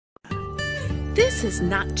This is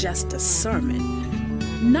not just a sermon,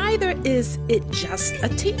 neither is it just a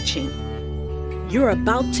teaching. You're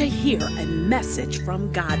about to hear a message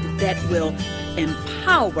from God that will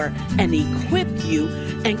empower and equip you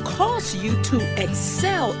and cause you to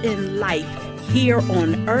excel in life here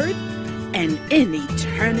on earth and in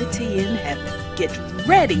eternity in heaven. Get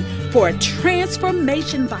ready for a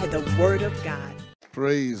transformation by the Word of God.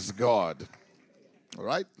 Praise God. All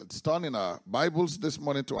right, let's turn in our Bibles this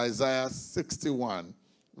morning to Isaiah 61,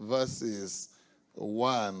 verses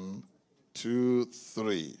 1 to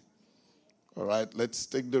 3. All right, let's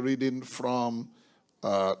take the reading from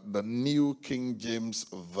the New King James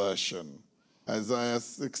Version. Isaiah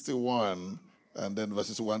 61, and then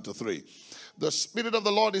verses 1 to 3. The Spirit of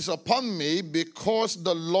the Lord is upon me because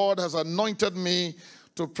the Lord has anointed me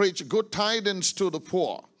to preach good tidings to the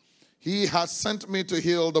poor. He has sent me to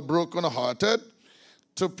heal the brokenhearted,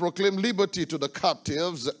 to proclaim liberty to the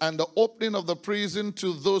captives and the opening of the prison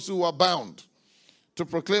to those who are bound, to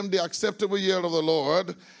proclaim the acceptable year of the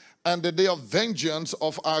Lord and the day of vengeance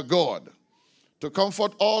of our God, to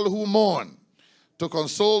comfort all who mourn, to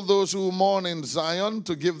console those who mourn in Zion,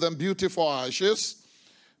 to give them beauty for ashes,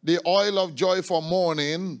 the oil of joy for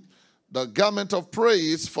mourning, the garment of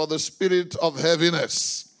praise for the spirit of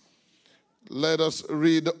heaviness. Let us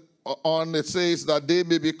read on. It says that they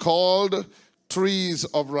may be called trees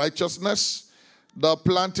of righteousness, the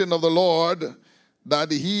planting of the Lord, that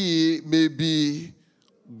he may be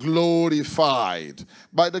glorified.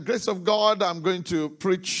 By the grace of God, I'm going to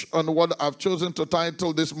preach on what I've chosen to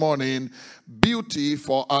title this morning, Beauty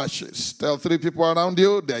for Ashes. Tell three people around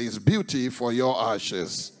you, there is beauty for your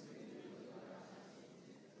ashes.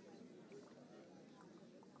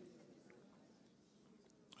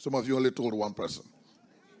 Some of you only told one person.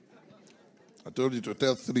 I told you to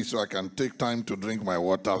tell three so I can take time to drink my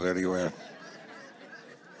water very well.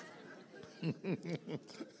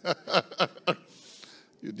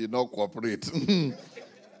 You did not cooperate.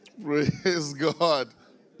 Praise God.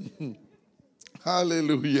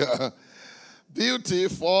 Hallelujah. Beauty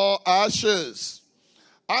for ashes.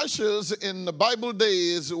 Ashes in the Bible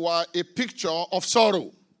days were a picture of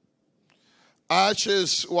sorrow.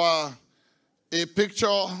 Ashes were a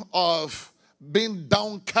picture of being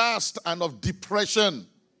downcast and of depression.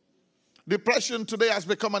 Depression today has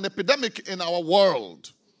become an epidemic in our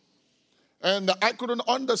world. And I could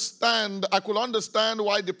understand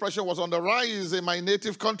why depression was on the rise in my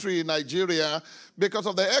native country, Nigeria, because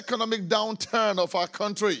of the economic downturn of our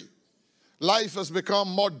country. Life has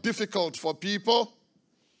become more difficult for people.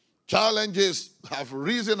 Challenges have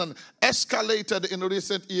risen and escalated in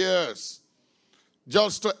recent years.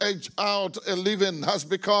 Just to edge out a living has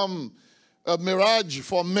become a mirage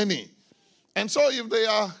for many. And so if they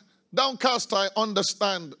are downcast, I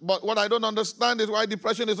understand. But what I don't understand is why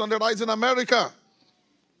depression is on the rise in America.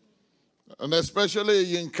 And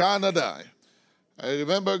especially in Canada. I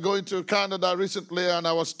remember going to Canada recently and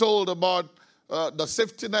I was told about the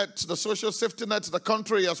safety net, the social safety net the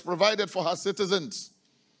country has provided for her citizens.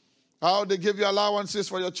 How they give you allowances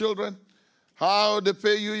for your children. How they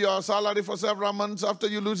pay you your salary for several months after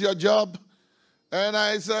you lose your job. And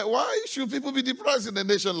I said, why should people be depressed in a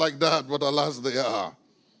nation like that? But alas, they are.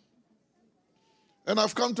 And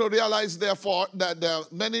I've come to realize, therefore, that there are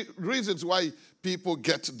many reasons why people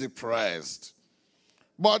get depressed.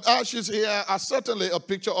 But ashes here are certainly a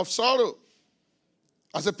picture of sorrow.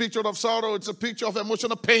 As a picture of sorrow, it's a picture of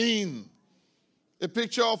emotional pain. A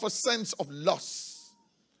picture of a sense of loss.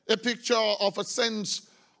 A picture of a sense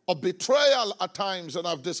of betrayal at times. And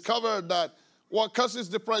I've discovered that what causes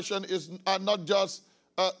depression are not just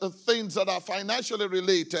things that are financially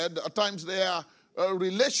related. At times they are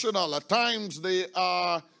relational. At times they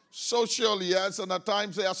are social, yes, and at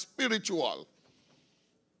times they are spiritual.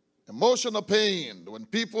 Emotional pain, when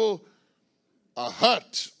people are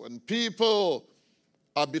hurt, when people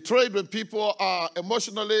are betrayed, when people are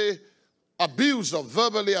emotionally abused or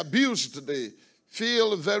verbally abused, they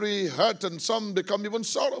feel very hurt and some become even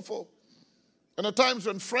sorrowful. And at times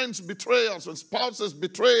when friends betray us, when spouses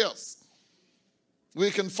betray us, we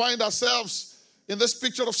can find ourselves in this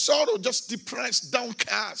picture of sorrow, just depressed,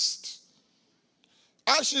 downcast.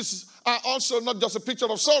 Ashes are also not just a picture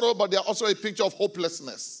of sorrow, but they are also a picture of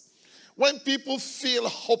hopelessness. When people feel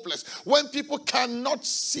hopeless, when people cannot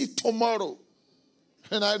see tomorrow.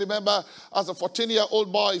 And I remember as a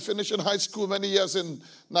 14-year-old boy finishing high school many years in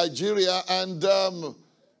Nigeria, and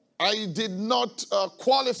I did not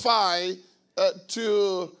qualify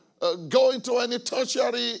to go into any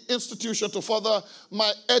tertiary institution to further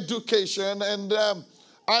my education. And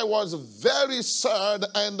I was very sad,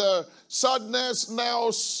 and sadness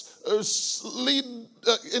now lead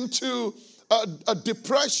into a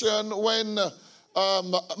depression when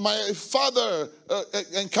my father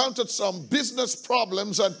encountered some business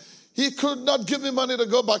problems and he could not give me money to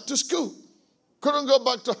go back to school. Couldn't go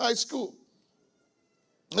back to high school.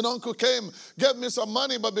 An uncle came, gave me some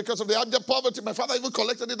money, but because of the abject poverty, my father even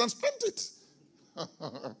collected it and spent it.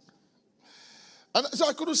 And so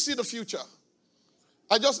I couldn't see the future.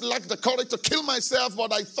 I just lacked the courage to kill myself,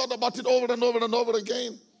 but I thought about it over and over and over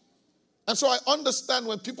again. And so I understand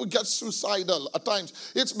when people get suicidal at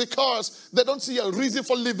times, it's because they don't see a reason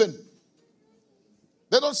for living.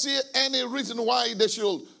 They don't see any reason why they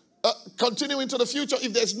should continue into the future.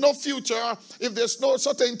 If there's no future, if there's no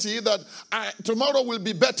certainty that tomorrow will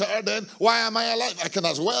be better, then why am I alive? I can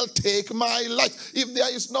as well take my life if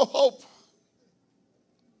there is no hope.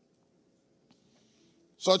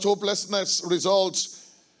 Such hopelessness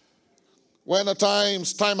results when at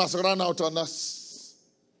times time has run out on us.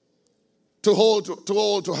 Too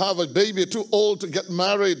old to have a baby, too old to get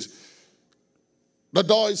married. The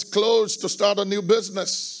door is closed to start a new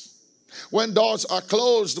business. When doors are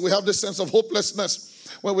closed, we have this sense of hopelessness.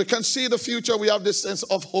 When we can see the future, we have this sense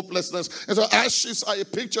of hopelessness. And so ashes are a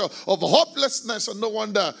picture of hopelessness, and no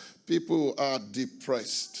wonder people are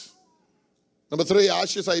depressed. Number 3,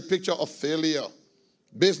 ashes are a picture of failure.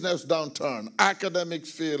 Business downturn, academic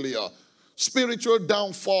failure, spiritual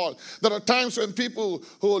downfall. There are times when people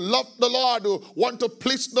who love the Lord, who want to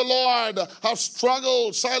please the Lord, have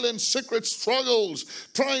struggled, silent, secret struggles,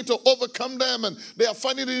 trying to overcome them, and they are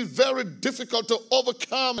finding it very difficult to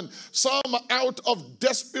overcome, and some are out of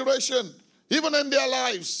desperation, even in their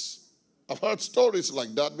lives. I've heard stories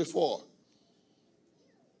like that before.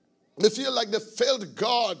 They feel like they failed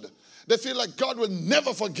God. They feel like God will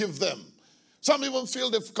never forgive them. Some even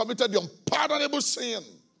feel they've committed the unpardonable sin,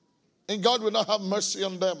 and God will not have mercy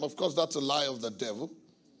on them. Of course, that's a lie of the devil.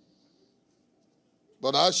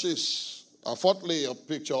 But ashes are fourthly a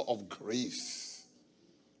picture of grief.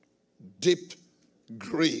 Deep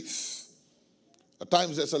grief. At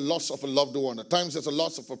times there's a loss of a loved one. At times there's a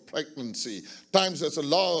loss of a pregnancy. At times there's a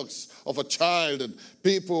loss of a child, and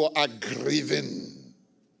people are grieving.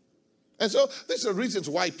 And so these are reasons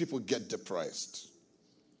why people get depressed.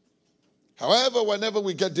 However, whenever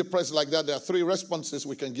we get depressed like that, there are 3 responses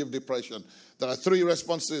we can give depression. There are 3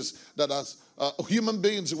 responses that as human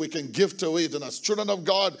beings we can give to it, and as children of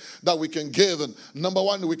God that we can give. And number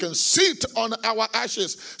 1, we can sit on our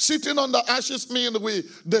ashes. Sitting on the ashes means we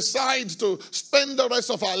decide to spend the rest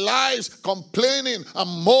of our lives complaining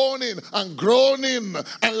and moaning and groaning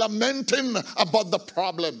and lamenting about the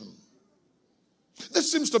problem.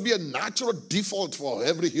 This seems to be a natural default for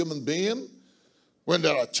every human being. When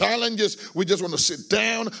there are challenges, we just want to sit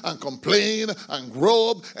down and complain and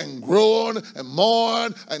grope and groan and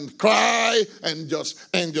mourn and cry and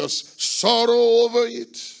just sorrow over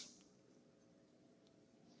it.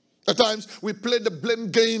 At times, we play the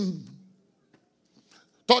blame game.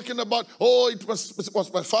 Talking about, it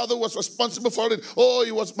was my father was responsible for it.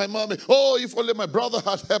 It was my mommy. If only my brother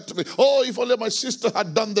had helped me. If only my sister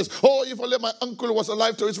had done this. If only my uncle was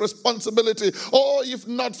alive to his responsibility. If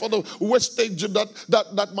not for the wastage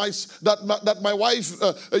that my wife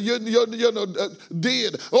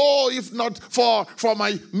did. If not for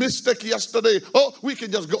my mistake yesterday. We can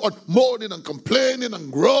just go on mourning and complaining and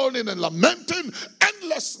groaning and lamenting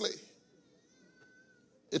endlessly.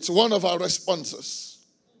 It's one of our responses.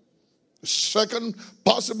 Second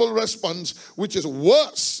possible response, which is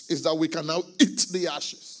worse, is that we can now eat the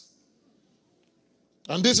ashes.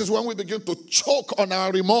 And this is when we begin to choke on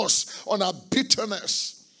our remorse, on our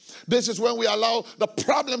bitterness. This is when we allow the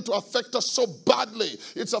problem to affect us so badly.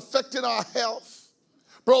 It's affecting our health.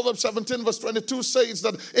 Proverbs 17 verse 22 says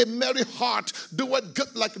that a merry heart doeth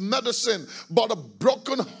good like medicine, but a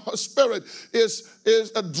broken spirit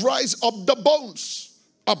dries up the bones.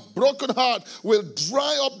 A broken heart will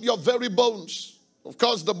dry up your very bones. Of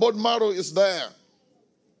course, the bone marrow is there.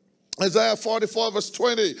 Isaiah 44 verse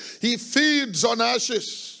 20. He feeds on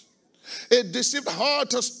ashes. A deceived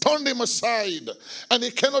heart has turned him aside, and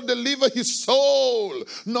he cannot deliver his soul,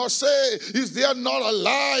 nor say, is there not a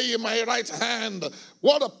lie in my right hand?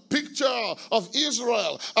 What a picture of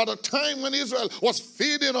Israel at a time when Israel was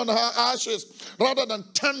feeding on her ashes. Rather than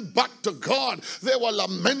turn back to God, they were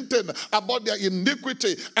lamenting about their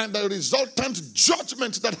iniquity and the resultant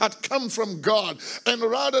judgment that had come from God. And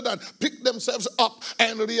rather than pick themselves up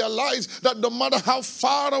and realize that no matter how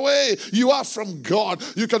far away you are from God,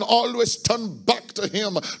 you can always turn back to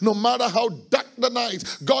Him. No matter how dark the night,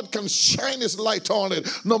 God can shine his light on it.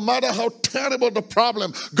 No matter how terrible the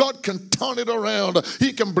problem, God can turn it around.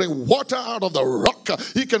 He can bring water out of the rock.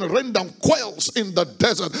 He can rain down quails in the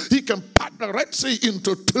desert. He can part the Red Sea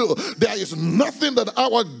into two. There is nothing that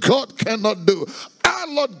our God cannot do. Our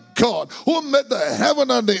Lord God, who made the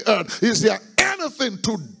heaven and the earth, is there anything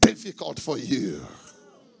too difficult for you?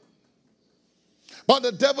 But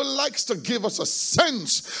the devil likes to give us a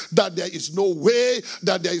sense that there is no way,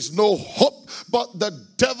 that there is no hope. But the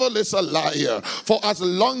devil is a liar. For as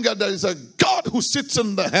long as there is a God who sits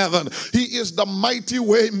in the heaven, he is the mighty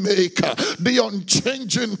way maker, the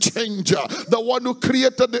unchanging changer, the one who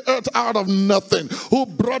created the earth out of nothing, who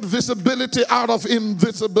brought visibility out of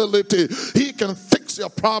invisibility. He can fix your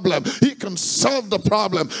problem. He can solve the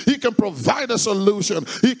problem. He can provide a solution.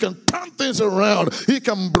 He can turn things around. He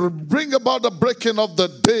can bring about the breaking of the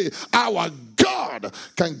day. Our God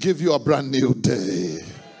can give you a brand new day.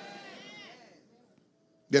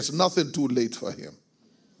 There's nothing too late for him.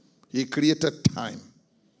 He created time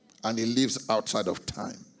and he lives outside of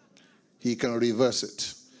time. He can reverse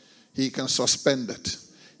it. He can suspend it.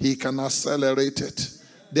 He can accelerate it.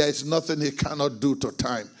 There is nothing he cannot do to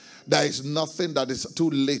time. There is nothing that is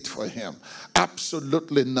too late for him.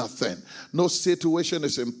 Absolutely nothing. No situation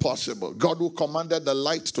is impossible. God, who commanded the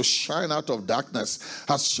light to shine out of darkness,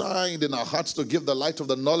 has shined in our hearts to give the light of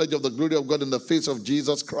the knowledge of the glory of God in the face of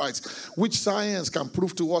Jesus Christ. Which science can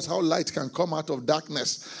prove to us how light can come out of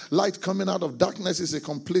darkness? Light coming out of darkness is a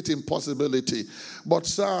complete impossibility. But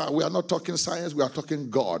sir, we are not talking science, we are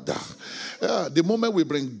talking God. The moment we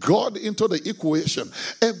bring God into the equation,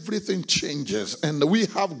 everything changes, and we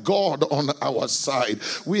have God on our side.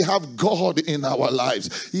 We have God in our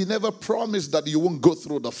lives. He never promised that you won't go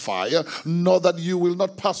through the fire, nor that you will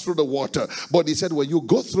not pass through the water. But he said when you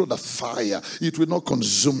go through the fire, it will not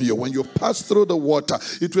consume you. When you pass through the water,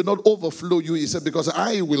 it will not overflow you. He said, because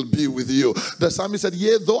I will be with you. The psalmist said,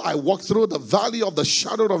 yea, though I walk through the valley of the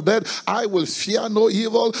shadow of death, I will fear no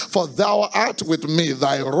evil, for thou art with me.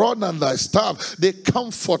 Thy rod and thy staff, they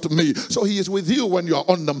comfort me. So he is with you when you are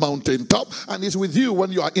on the mountaintop, and he's with you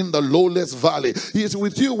when you are in the lowest valley. He is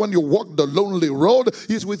with you when you walk the lonely road.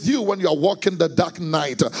 He is with you when you are walking the dark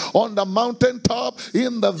night. On the mountaintop,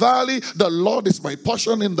 in the valley, the Lord is my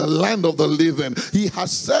portion in the land of the living. He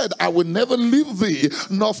has said, I will never leave thee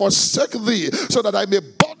nor forsake thee, so that I may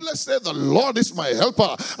boldly say, the Lord is my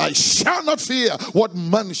helper. I shall not fear what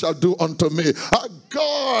man shall do unto me.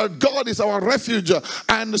 God is our refuge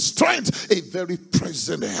and strength, a very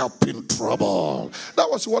present help in trouble. That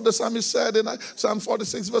was what the psalmist said in Psalm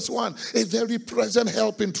 46 verse 1. A very present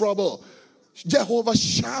help in trouble. Jehovah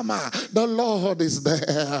Shammah, the Lord is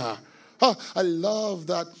there. I love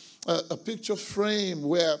that a picture frame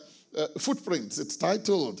where footprints, it's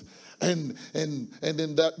titled. And in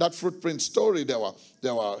that footprint story, there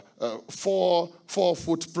were four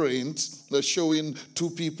footprints showing two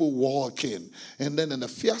people walking. And then in the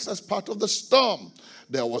fiercest part of the storm,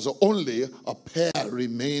 there was only a pair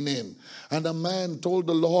remaining. And the man told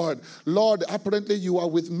the Lord, Lord, apparently you are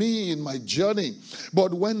with me in my journey.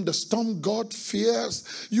 But when the storm got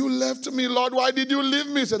fierce, you left me. Lord, why did you leave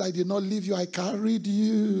me? He said, I did not leave you. I carried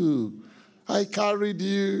you. I carried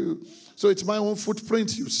you. So it's my own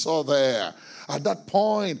footprint you saw there. At that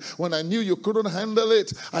point, when I knew you couldn't handle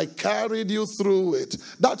it, I carried you through it.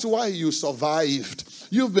 That's why you survived.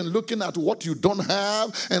 You've been looking at what you don't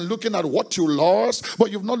have and looking at what you lost,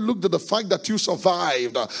 but you've not looked at the fact that you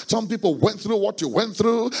survived. Some people went through what you went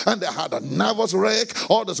through and they had a nervous wreck.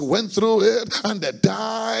 Others went through it and they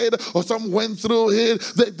died. Or some went through it.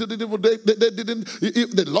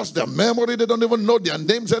 They lost their memory. They don't even know their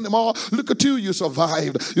names anymore. Look at you. You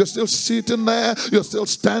survived. You're still sitting there. You're still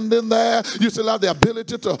standing there. You still have the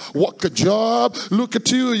ability to work a job. Look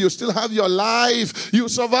at you. You still have your life. You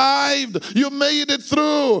survived. You made it through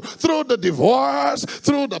the divorce,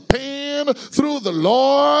 through the pain, through the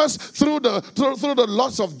loss, through the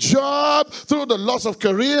loss of job, through the loss of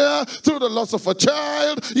career, through the loss of a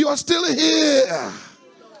child. You are still here.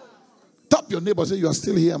 Tap your neighbor, say, you are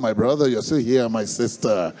still here, my brother. You are still here, my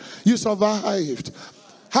sister. You survived.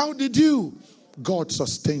 How did you? God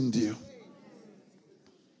sustained you.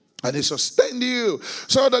 And he sustained you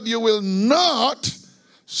so that you will not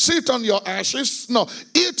sit on your ashes. No,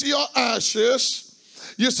 eat your ashes.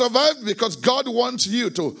 You survived because God wants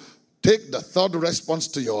you to take the third response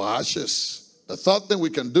to your ashes. The third thing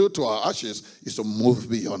we can do to our ashes is to move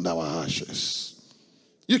beyond our ashes.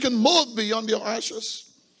 You can move beyond your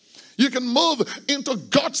ashes. You can move into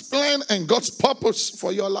God's plan and God's purpose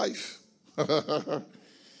for your life.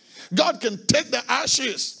 God can take the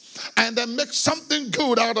ashes and then make something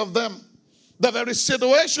good out of them. The very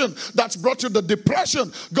situation that's brought you the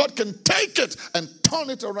depression, God can take it and turn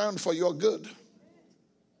it around for your good.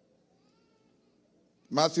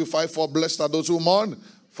 Matthew 5:4, blessed are those who mourn,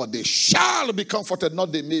 for they shall be comforted,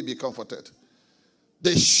 not they may be comforted.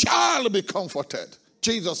 They shall be comforted.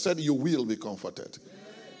 Jesus said you will be comforted.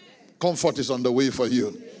 Comfort is on the way for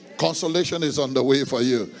you. Consolation is on the way for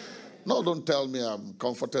you. No, don't tell me I'm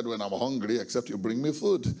comforted when I'm hungry except you bring me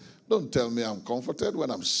food. Don't tell me I'm comforted when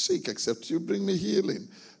I'm sick except you bring me healing.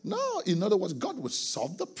 No, in other words, God will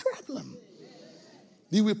solve the problem.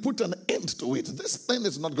 He will put an end to it. This thing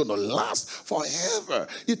is not going to last forever.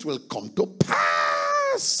 It will come to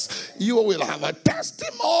pass. You will have a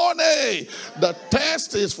testimony. The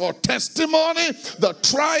test is for testimony. The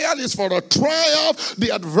trial is for a triumph.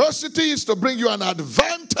 The adversity is to bring you an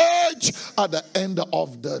advantage at the end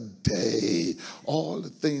of the day. All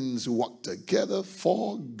things work together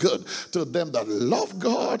for good to them that love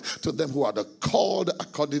God, to them who are the called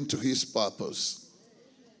according to his purpose.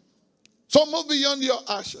 So move beyond your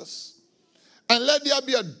ashes and let there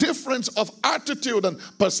be a difference of attitude and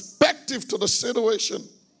perspective to the situation.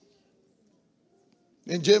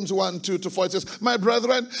 In James 1:2-4 it says, my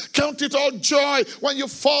brethren, count it all joy when you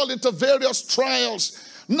fall into various trials,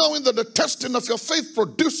 knowing that the testing of your faith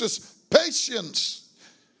produces patience.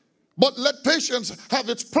 But let patience have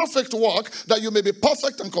its perfect work, that you may be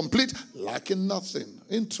perfect and complete, lacking nothing.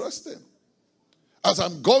 Interesting. As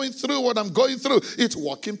I'm going through what I'm going through, it's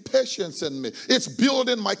working patience in me. It's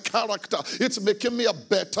building my character. It's making me a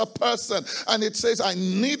better person. And it says I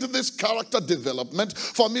need this character development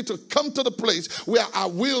for me to come to the place where I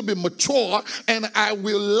will be mature and I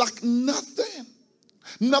will lack nothing.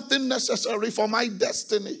 Nothing necessary for my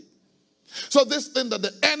destiny. So this thing that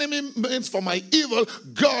the enemy means for my evil,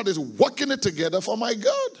 God is working it together for my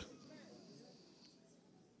good.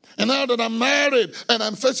 And now that I'm married and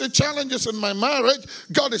I'm facing challenges in my marriage,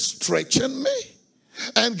 God is stretching me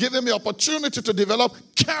and giving me opportunity to develop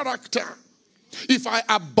character. If I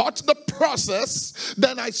abort the process,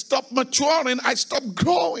 then I stop maturing, I stop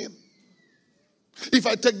growing. If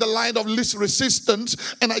I take the line of least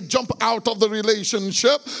resistance and I jump out of the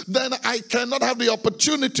relationship, then I cannot have the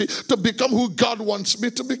opportunity to become who God wants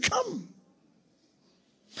me to become.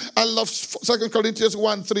 I love 2 Corinthians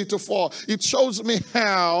 1:3-4. It shows me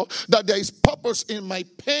how that there is purpose in my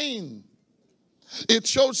pain. It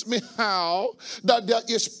shows me how that there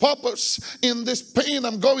is purpose in this pain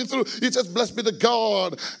I'm going through. It says, blessed be the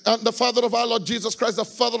God and the Father of our Lord Jesus Christ, the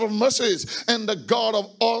Father of mercies and the God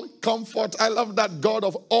of all comfort. I love that God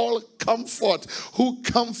of all comfort, who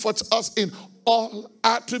comforts us in all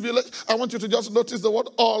our tribulation. I want you to just notice the word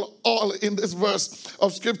all in this verse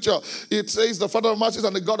of scripture. It says the Father of mercies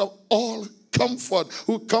and the God of all comfort,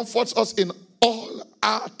 who comforts us in all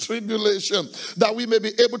our tribulation, that we may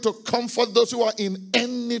be able to comfort those who are in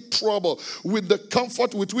any trouble with the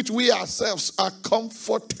comfort with which we ourselves are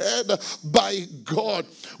comforted by God.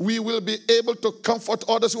 We will be able to comfort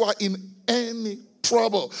others who are in any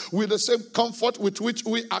trouble with the same comfort with which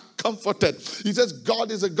we are comforted. He says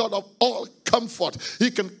God is a God of all comfort.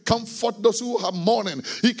 He can comfort those who are mourning.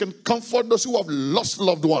 He can comfort those who have lost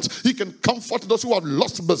loved ones. He can comfort those who have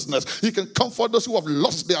lost business. He can comfort those who have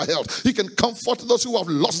lost their health. He can comfort those who have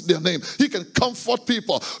lost their name. He can comfort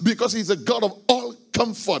people because he's a God of all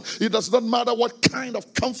comfort. It does not matter what kind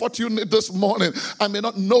of comfort you need this morning. I may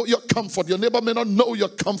not know your comfort. Your neighbor may not know your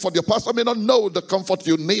comfort. Your pastor may not know the comfort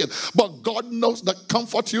you need. But God knows the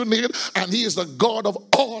comfort you need, and he is the God of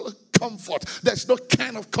all comfort. There's no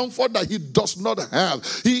kind of comfort that he does not have.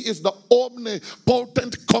 He is the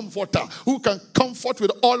omnipotent comforter who can comfort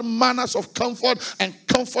with all manners of comfort and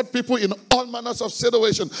comfort people in all manners of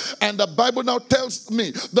situation. And the Bible now tells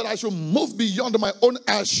me that I should move beyond my own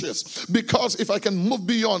ashes, because if I can move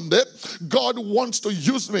beyond it, God wants to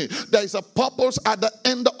use me. There is a purpose at the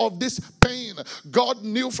end of this pain. God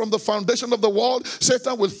knew from the foundation of the world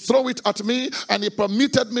Satan will throw it at me, and he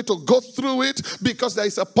permitted me to go through it because there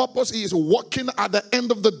is a purpose he is working at the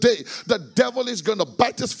end of the day. The devil is going to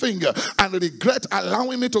bite his finger and regret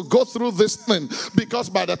allowing me to go through this thing, because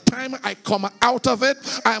by the time I come out of it,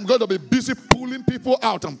 I am going to be busy pulling people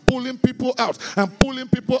out and pulling people out and pulling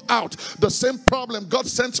people out. The same problem God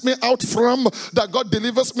sent me out from, that God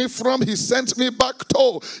delivers me from, he sent me back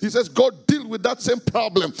to. He says, go deal with that same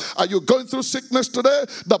problem? Are you going through sickness today?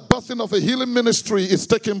 The birthing of a healing ministry is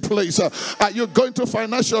taking place. Are you going through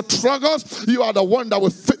financial struggles? You are the one that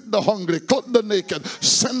will feed the hungry, clothe the naked,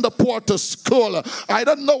 send the poor to school. I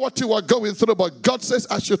don't know what you are going through, but God says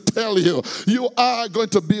I should tell you, you are going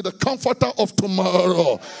to be the comforter of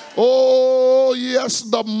tomorrow. Oh yes,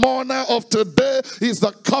 the mourner of today is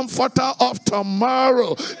the comforter of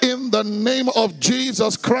tomorrow. In the name of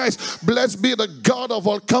Jesus Christ, blessed be the God of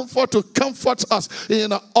all comfort to comfort us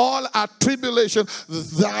in all our tribulation,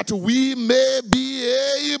 that we may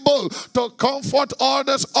be able to comfort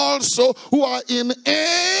others also who are in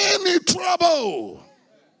any trouble.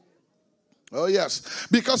 Oh yes,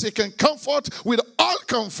 because he can comfort with all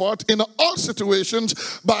comfort in all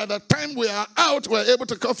situations. By the time we are out, we're able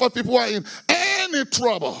to comfort people who are in any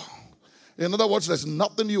trouble. In other words, there's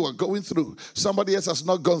nothing you are going through somebody else has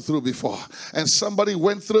not gone through before. And somebody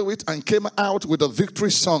went through it and came out with a victory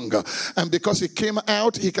song. And because he came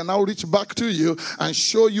out, he can now reach back to you and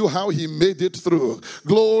show you how he made it through.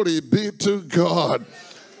 Glory be to God.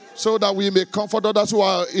 So that we may comfort others who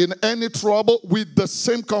are in any trouble with the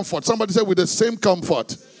same comfort. Somebody say, with the same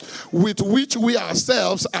comfort with which we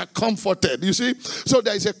ourselves are comforted. You see? So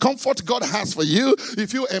there is a comfort God has for you.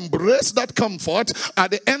 If you embrace that comfort,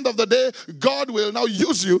 at the end of the day, God will now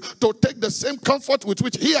use you to take the same comfort with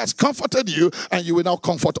which he has comforted you, and you will now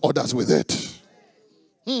comfort others with it.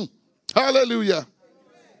 Hallelujah.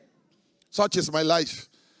 Such is my life.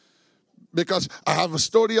 Because I have a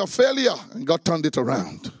story of failure, and God turned it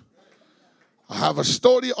around. I have a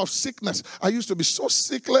story of sickness. I used to be so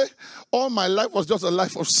sickly. All my life was just a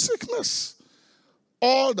life of sickness.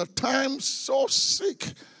 All the time, so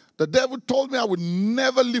sick. The devil told me I would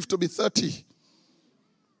never live to be 30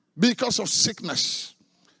 because of sickness.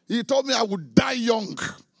 He told me I would die young.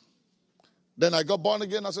 Then I got born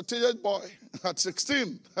again as a teenage boy at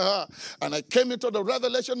 16. And I came into the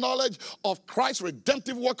revelation knowledge of Christ's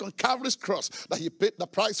redemptive work on Calvary's cross. That he paid the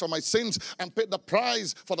price for my sins and paid the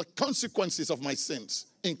price for the consequences of my sins,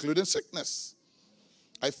 including sickness.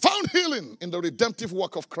 I found healing in the redemptive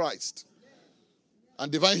work of Christ.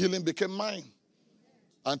 And divine healing became mine.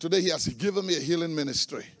 And today he has given me a healing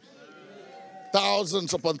ministry.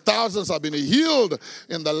 Thousands upon thousands have been healed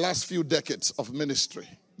in the last few decades of ministry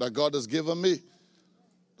that God has given me.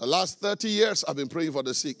 The last 30 years, I've been praying for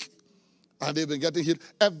the sick. And they've been getting healed.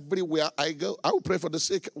 Everywhere I go, I will pray for the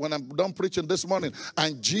sick when I'm done preaching this morning.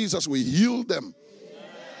 And Jesus will heal them.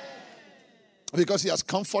 Because he has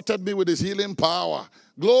comforted me with his healing power.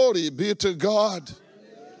 Glory be to God.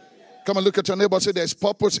 Come and look at your neighbor and say, there's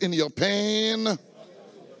purpose in your pain.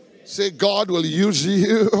 Say, God will use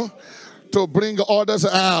you to bring others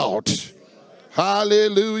out.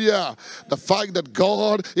 Hallelujah. The fact that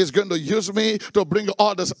God is going to use me to bring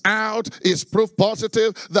others out is proof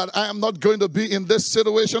positive that I am not going to be in this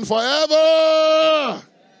situation forever.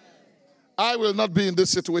 I will not be in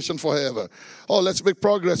this situation forever. Oh, let's make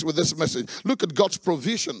progress with this message. Look at God's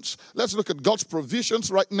provisions. Let's look at God's provisions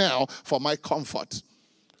right now for my comfort.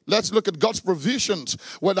 Let's look at God's provisions.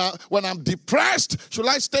 When I'm depressed, should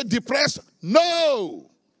I stay depressed? No.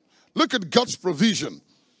 Look at God's provision.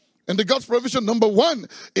 And the God's provision, number one,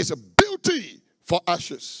 is a beauty for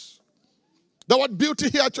ashes. The word beauty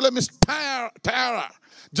here actually means tiara.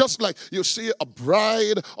 Just like you see a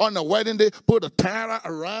bride on a wedding day, put a tiara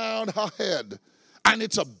around her head. And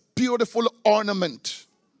it's a beautiful ornament.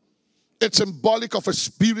 It's symbolic of a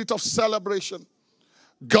spirit of celebration.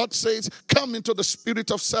 God says, come into the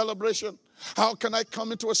spirit of celebration. How can I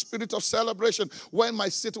come into a spirit of celebration when my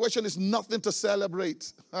situation is nothing to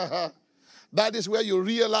celebrate? That is where you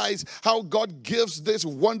realize how God gives this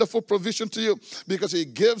wonderful provision to you. Because he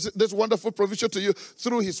gives this wonderful provision to you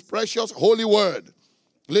through his precious holy word.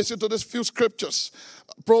 Listen to these few scriptures.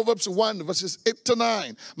 Proverbs 1 verses 8 to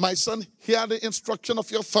 9. My son, hear the instruction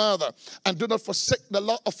of your father, and do not forsake the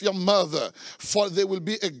law of your mother. For there will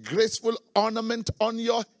be a graceful ornament on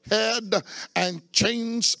your head and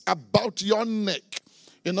chains about your neck.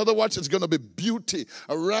 In other words, it's going to be beauty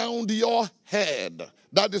around your head.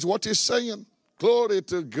 That is what he's saying. Glory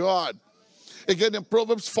to God. Again, in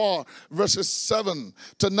Proverbs 4, verses 7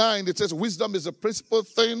 to 9, it says, wisdom is the principal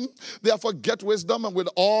thing. Therefore, get wisdom, and with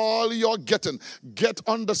all you're getting, get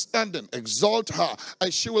understanding. Exalt her,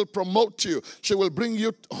 and she will promote you. She will bring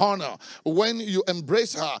you honor. When you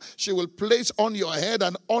embrace her, she will place on your head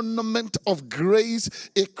an ornament of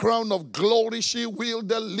grace, a crown of glory she will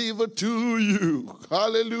deliver to you.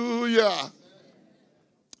 Hallelujah.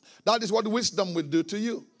 That is what wisdom will do to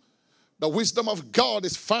you. The wisdom of God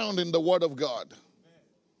is found in the Word of God.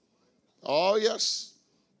 Oh, yes.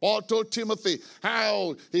 Paul told Timothy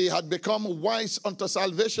how he had become wise unto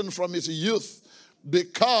salvation from his youth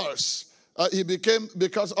because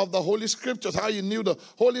because of the Holy Scriptures, how he knew the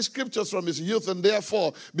Holy Scriptures from his youth and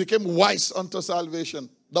therefore became wise unto salvation.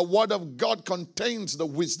 The Word of God contains the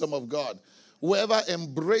wisdom of God. Whoever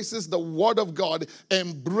embraces the Word of God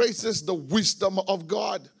embraces the wisdom of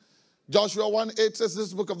God. Joshua 1:8 says,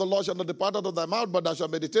 this book of the law shall not depart out of thy mouth, but thou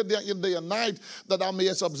shalt meditate therein day and night, that thou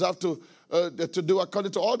mayest observe to do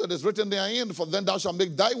according to all that is written therein. For then thou shalt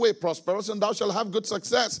make thy way prosperous, and thou shalt have good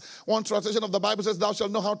success. One translation of the Bible says, thou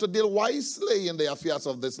shalt know how to deal wisely in the affairs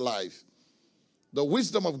of this life. The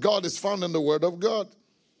wisdom of God is found in the Word of God.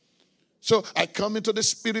 So I come into the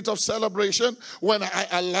spirit of celebration when I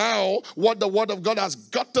allow what the Word of God has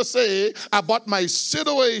got to say about my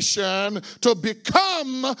situation to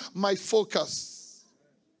become my focus.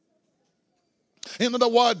 In other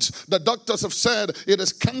words, the doctors have said it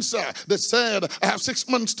is cancer. They said I have 6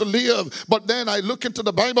 months to live. But then I look into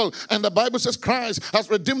the Bible, and the Bible says Christ has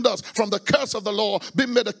redeemed us from the curse of the law,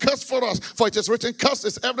 being made a curse for us. For it is written, cursed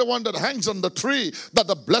is everyone that hangs on the tree, that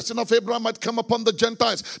the blessing of Abraham might come upon the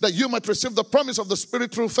Gentiles, that you might receive the promise of the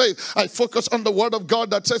Spirit through faith. I focus on the Word of God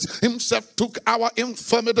that says himself took our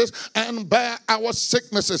infirmities and bare our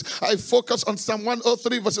sicknesses. I focus on Psalm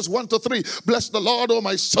 103 verses 1 to 3. Bless the Lord, O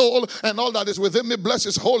my soul, and all that is within me, bless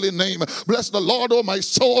his holy name. Bless the Lord, O my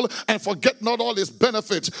soul, and forget not all his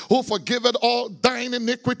benefits, who forgiveth all thine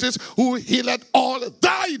iniquities, who healeth all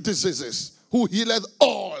thy diseases, who healeth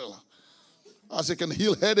all. As he can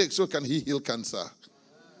heal headaches, so can he heal cancer.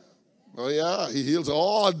 Oh yeah, he heals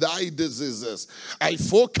all thy diseases. I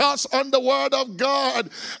focus on the Word of God,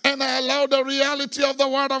 and I allow the reality of the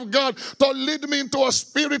Word of God to lead me into a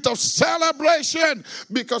spirit of celebration,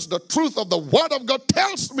 because the truth of the Word of God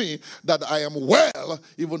tells me that I am well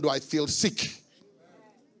even though I feel sick.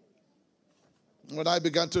 When I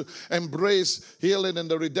began to embrace healing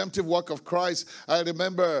and the redemptive work of Christ, I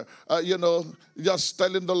remember, just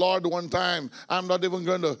telling the Lord one time, I'm not even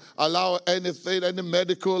going to allow anything, any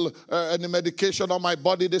medication on my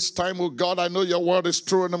body this time. Oh God, I know your word is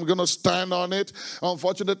true and I'm going to stand on it.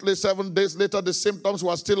 Unfortunately, 7 days later, the symptoms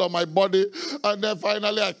were still on my body. And then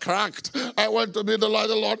finally I cracked. I went to meet the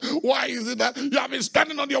Lord, why is it that you have been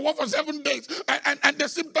standing on your word for 7 days and the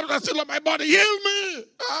symptoms are still on my body? Heal me!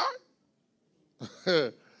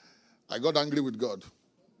 I got angry with God.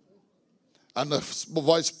 And a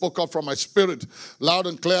voice spoke up from my spirit, loud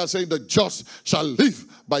and clear, saying, the just shall live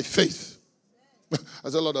by faith. I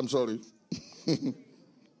said, Lord, I'm sorry.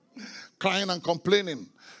 Crying and complaining,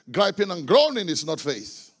 griping and groaning is not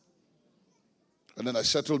faith. And then I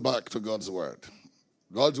settled back to God's word.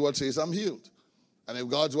 God's word says, I'm healed. And if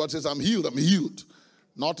God's word says, I'm healed, I'm healed.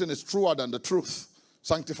 Nothing is truer than the truth.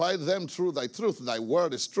 Sanctify them through thy truth. Thy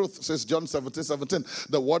word is truth, says John 17:17.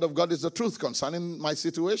 The word of God is the truth concerning my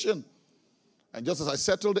situation. And just as I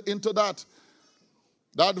settled into that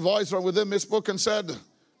voice from within me spoke and said,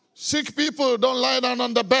 sick people don't lie down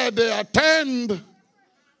on the bed, they attend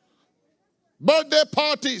birthday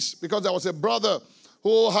parties. Because there was a brother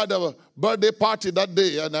who had a birthday party that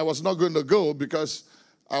day, and I was not going to go because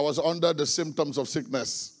I was under the symptoms of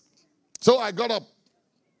sickness. So I got up.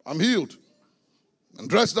 I'm healed. And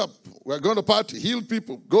dressed up. We're going to party. Healed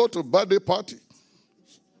people. Go to birthday party.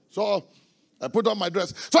 So I put on my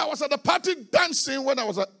dress. So I was at the party dancing when I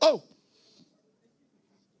was like, oh.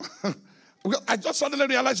 I just suddenly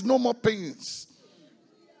realized no more pains.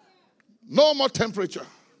 No more temperature.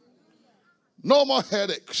 No more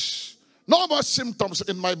headaches. No more symptoms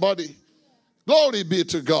in my body. Glory be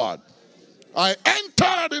to God. I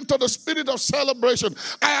entered into the spirit of celebration.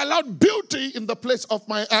 I allowed beauty in the place of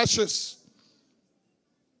my ashes.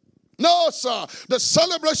 No, sir. The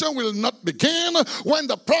celebration will not begin when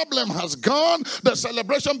the problem has gone. The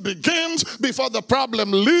celebration begins before the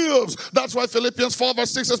problem leaves. That's why Philippians 4 verse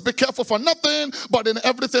 6 says, be careful for nothing, but in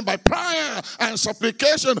everything by prayer and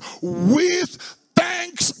supplication with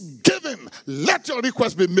thanksgiving. Let your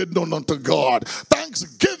request be made known unto God.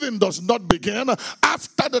 Thanksgiving does not begin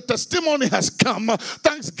after the testimony has come.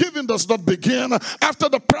 Thanksgiving does not begin after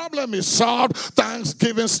the problem is solved.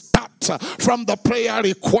 Thanksgiving starts from the prayer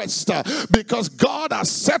request, because God has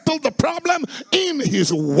settled the problem in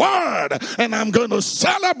his word, and I'm going to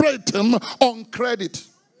celebrate him on credit.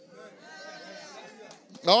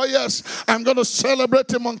 Oh yes, I'm going to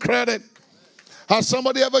celebrate him on credit. Has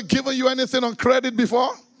somebody ever given you anything on credit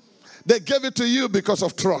before? They gave it to you because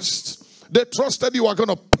of trust. They trusted you are going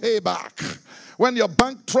to pay back. When your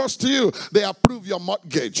bank trusts you, they approve your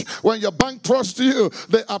mortgage. When your bank trusts you,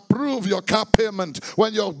 they approve your car payment.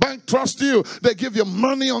 When your bank trusts you, they give you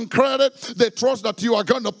money on credit. They trust that you are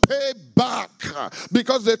going to pay back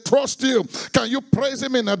because they trust you. Can you praise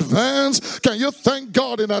him in advance? Can you thank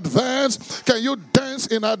God in advance? Can you dance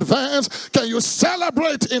in advance? Can you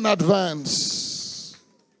celebrate in advance?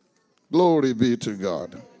 Glory be to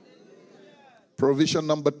God. Provision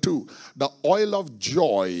number 2, the oil of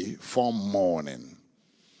joy for mourning.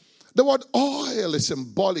 The word oil is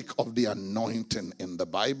symbolic of the anointing in the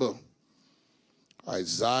Bible.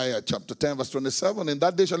 Isaiah chapter 10 verse 27, in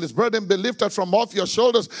that day shall his burden be lifted from off your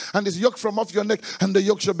shoulders and his yoke from off your neck, and the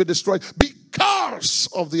yoke shall be destroyed because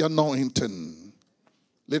of the anointing.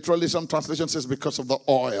 Literally, some translation says because of the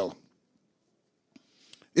oil.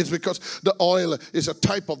 It's because the oil is a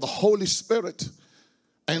type of the Holy Spirit.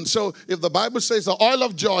 And so if the Bible says the oil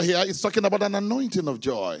of joy here, it's talking about an anointing of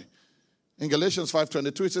joy. In Galatians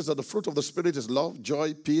 5:22, it says that the fruit of the Spirit is love,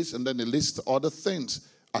 joy, peace, and then it lists other things.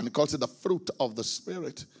 And it calls it the fruit of the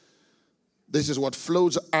Spirit. This is what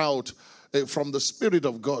flows out from the Spirit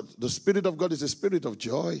of God. The Spirit of God is a spirit of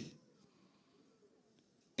joy.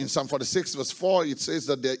 In Psalm 46 verse 4, it says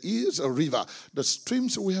that there is a river, the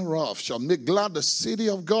streams whereof shall make glad the city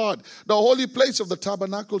of God, the holy place of the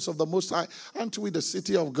tabernacles of the Most High. Aren't we the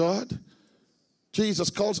city of God? Jesus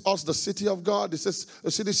calls us the city of God. He says,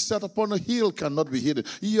 a city set upon a hill cannot be hidden.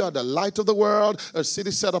 You are the light of the world. A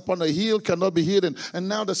city set upon a hill cannot be hidden. And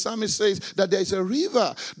now the psalmist says that there is a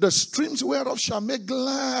river, the streams whereof shall make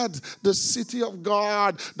glad the city of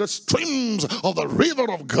God. The streams of the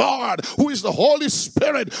river of God, who is the Holy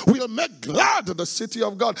Spirit, will make glad the city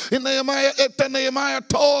of God. In Nehemiah 8, Nehemiah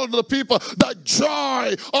told the people, the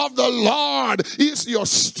joy of the Lord is your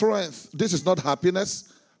strength. This is not happiness.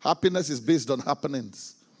 Happiness is based on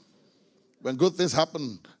happenings. When good things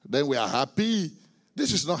happen, then we are happy.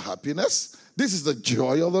 This is not happiness. This is the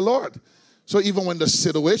joy of the Lord. So even when the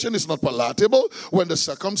situation is not palatable, when the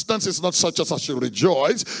circumstance is not such as I should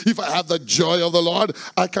rejoice, if I have the joy of the Lord,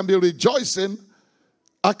 I can be rejoicing.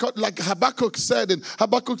 Like Habakkuk said in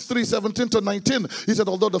Habakkuk 3:17-19, he said,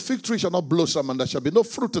 although the fig tree shall not blossom and there shall be no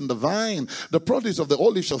fruit in the vine, the produce of the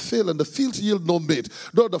olive shall fail and the fields yield no meat,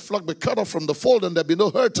 though the flock be cut off from the fold and there be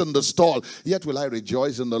no hurt in the stall, yet will I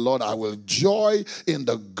rejoice in the Lord. I will joy in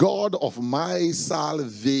the God of my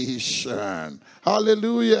salvation.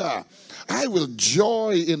 Hallelujah. I will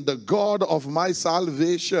joy in the God of my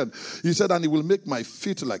salvation. He said, and he will make my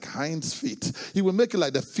feet like hinds' feet. He will make it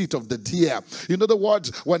like the feet of the deer. In other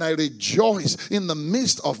words, when I rejoice in the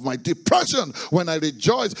midst of my depression, when I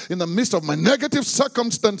rejoice in the midst of my negative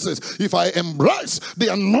circumstances, if I embrace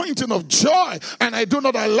the anointing of joy and I do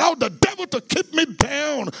not allow the devil to keep me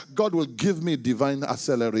down, God will give me divine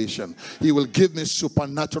acceleration. He will give me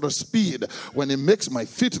supernatural speed. When he makes my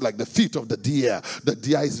feet like the feet of the deer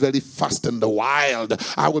is very fast in the wild.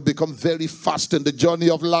 I will become very fast in the journey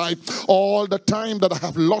of life. All the time that I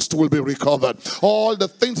have lost will be recovered. All the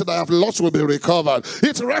things that I have lost will be recovered.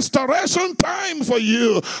 It's restoration time for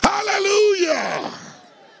you. Hallelujah.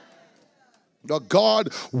 God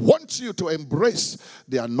wants you to embrace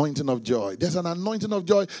the anointing of joy. There's an anointing of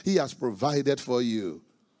joy he has provided for you.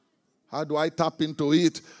 How do I tap into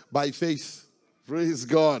it? By faith. Praise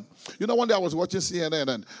God. You know, one day I was watching CNN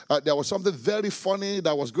and there was something very funny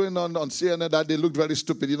that was going on CNN that they looked very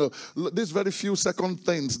stupid. You know, these very few second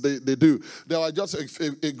things they do. There were just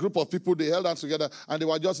a group of people, they held hands together and they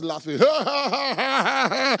were just laughing.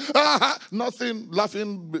 Nothing,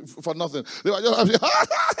 laughing for nothing. They were just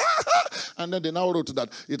laughing. And then they now wrote that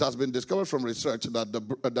it has been discovered from research that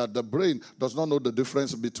the brain does not know the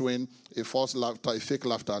difference between a false laughter, a fake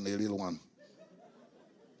laughter, and a real one.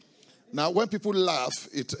 Now, when people laugh,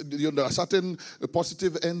 there are certain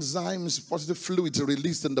positive enzymes, positive fluids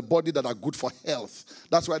released in the body that are good for health.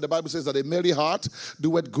 That's why the Bible says that a merry heart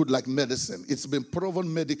doeth good like medicine. It's been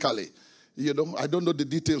proven medically. You know, I don't know the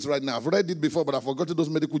details right now. I've read it before, but I've forgotten those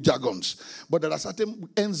medical jargons. But there are certain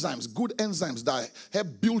enzymes, good enzymes that help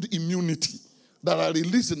build immunity that are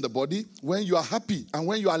released in the body when you are happy and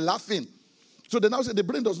when you are laughing. So they now say the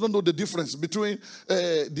brain does not know the difference between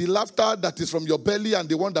the laughter that is from your belly and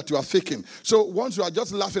the one that you are faking. So once you are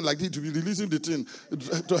just laughing like this, to be releasing the thing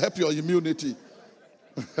to help your immunity.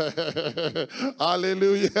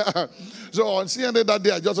 Hallelujah. So on CNN that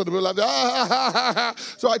day, I just want to be like,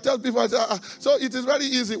 So I tell people, so it is very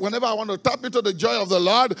easy. Whenever I want to tap into the joy of the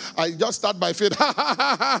Lord, I just start by faith.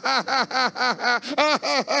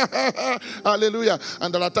 Hallelujah.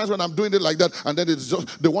 And there are times when I'm doing it like that, and then it's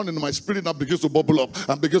just the one in my spirit that begins to bubble up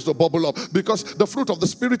and begins to bubble up, because the fruit of the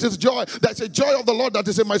Spirit is joy. There's a joy of the Lord that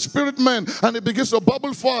is in my spirit, man, and it begins to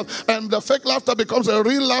bubble forth, and the fake laughter becomes a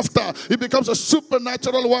real laughter. It becomes a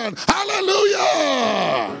supernatural one.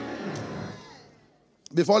 Hallelujah.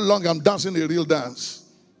 Before long, I'm dancing a real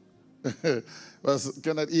dance. Was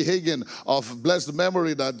Kenneth E. Hagin of blessed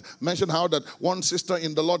memory that mentioned how that one sister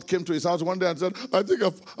in the Lord came to his house one day and said, I think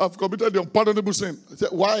I've committed the unpardonable sin. I said,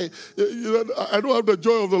 why? I don't have the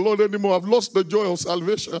joy of the Lord anymore. I've lost the joy of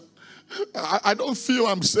salvation. I don't feel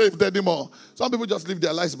I'm saved anymore. Some people just live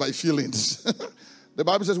their lives by feelings. The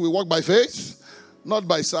Bible says we walk by faith, not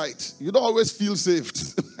by sight. You don't always feel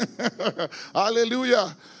saved.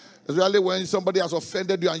 Hallelujah. Especially when somebody has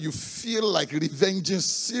offended you and you feel like revenging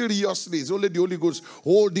seriously. It's only the Holy Ghost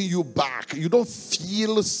holding you back. You don't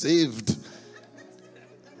feel saved.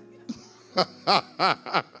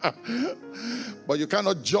 But you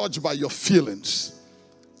cannot judge by your feelings.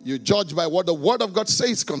 You judge by what the Word of God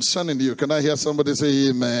says concerning you. Can I hear somebody say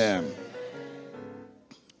amen?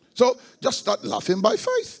 So just start laughing by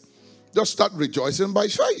faith. Just start rejoicing by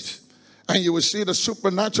faith. And you will see that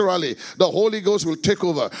supernaturally the Holy Ghost will take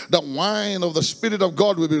over. The wine of the Spirit of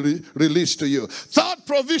God will be released to you. Third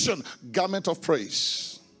provision, garment of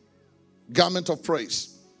praise. Garment of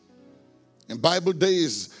praise. In Bible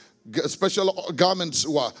days, special garments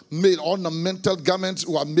were made, ornamental garments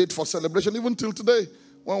were made for celebration, even till today.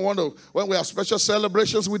 When we have special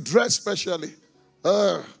celebrations, we dress specially.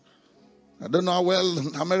 I don't know how well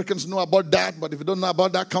Americans know about that, but if you don't know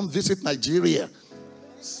about that, come visit Nigeria.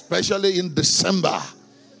 Especially in December,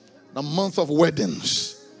 the month of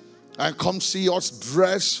weddings. And come see us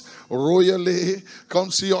dress royally.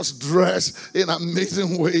 Come see us dress in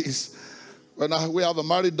amazing ways. When we have a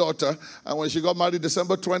married daughter, and when she got married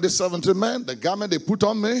December 2017, man, the garment they put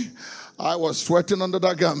on me, I was sweating under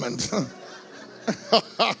that garment.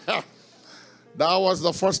 That was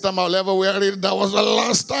the first time I'll ever wear it. That was the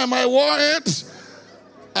last time I wore it.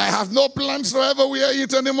 I have no plans to ever wear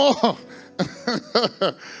it anymore.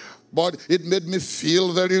 But it made me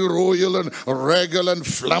feel very royal and regal and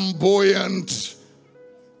flamboyant.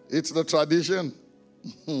 It's the tradition.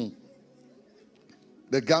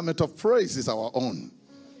 The garment of praise is our own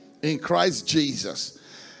in Christ Jesus.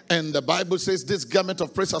 And the Bible says this garment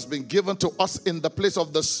of praise has been given to us in the place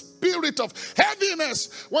of the spirit of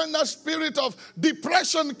heaviness. When the spirit of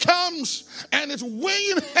depression comes and it's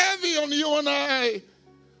weighing heavy on you and I,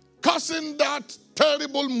 causing that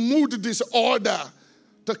terrible mood disorder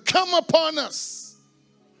to come upon us,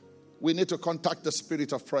 we need to contact the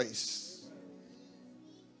spirit of praise.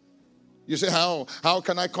 You say, how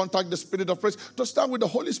can I contact the spirit of praise? To start with, the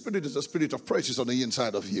Holy Spirit is the spirit of praise. It's on the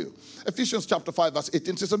inside of you. Ephesians chapter 5 verse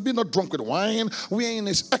 18 says, and be not drunk with wine, wherein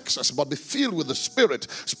is excess, but be filled with the Spirit,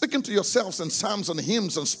 speaking to yourselves in psalms and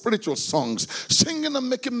hymns and spiritual songs, singing and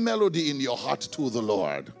making melody in your heart to the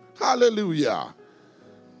Lord. Hallelujah.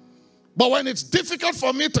 But when it's difficult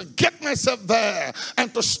for me to get myself there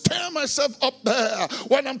and to stir myself up there,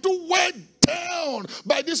 when I'm too weighed down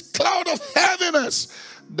by this cloud of heaviness,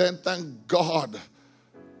 then thank God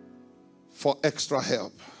for extra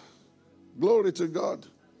help. Glory to God.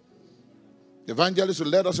 The evangelist who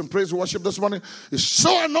led us in praise worship this morning is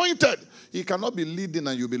so anointed. He cannot be leading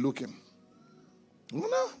and you'll be looking.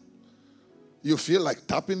 No. You feel like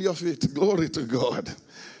tapping your feet. Glory to God.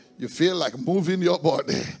 You feel like moving your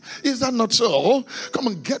body. Is that not so? Come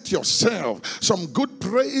and get yourself some good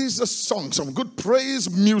praise song, some good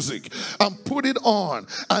praise music, and put it on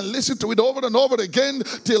and listen to it over and over again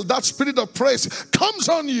till that spirit of praise comes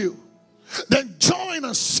on you. Then join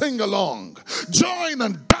and sing along. Join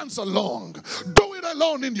and dance along. Do it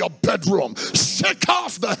alone in your bedroom. Shake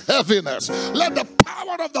off the heaviness. Let the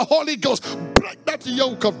power of the Holy Ghost break that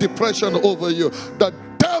yoke of depression over you. The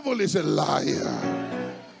devil is a liar.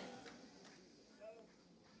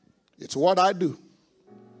 It's what I do.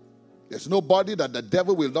 There's nobody that the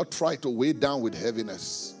devil will not try to weigh down with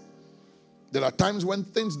heaviness. There are times when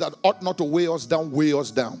things that ought not to weigh us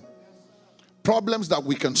down. Problems that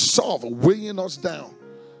we can solve weighing us down.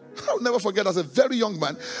 I'll never forget, as a very young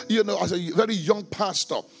man, as a very young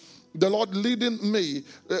pastor, the Lord leading me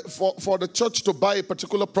for the church to buy a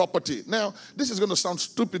particular property. Now, this is going to sound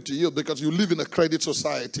stupid to you because you live in a credit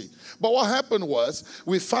society. But what happened was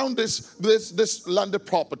we found this landed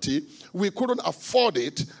property. We couldn't afford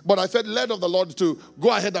it, but I felt led of the Lord to go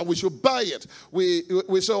ahead and we should buy it.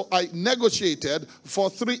 So I negotiated for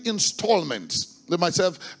 3 installments.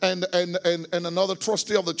 Myself and another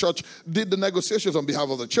trustee of the church did the negotiations on behalf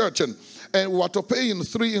of the church, and we were to pay in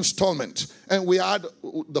 3 installments, and we had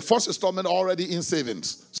the first installment already in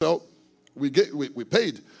savings, so we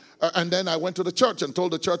paid. And then I went to the church and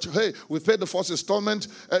told the church, hey, we paid the first installment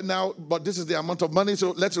now, but this is the amount of money,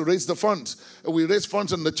 so let's raise the funds. We raised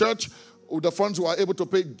funds in the church. The funds were able to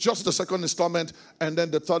pay just the second installment, and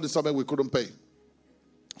then the third installment we couldn't pay.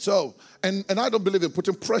 So, and I don't believe in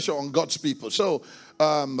putting pressure on God's people. So,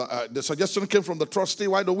 the suggestion came from the trustee,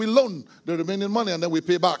 why don't we loan the remaining money and then we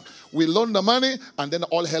pay back? We loaned the money and then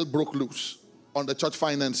all hell broke loose on the church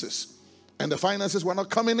finances. And the finances were not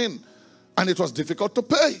coming in. And it was difficult to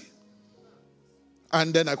pay.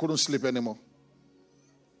 And then I couldn't sleep anymore.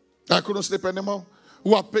 We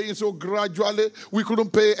were paying so gradually, we couldn't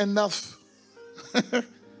pay enough.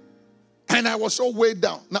 And I was so weighed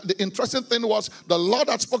down. Now, the interesting thing was, the Lord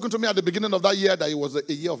had spoken to me at the beginning of that year that it was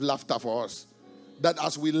a year of laughter for us. That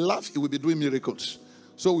as we laugh, He will be doing miracles.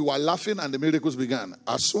 So we were laughing and the miracles began.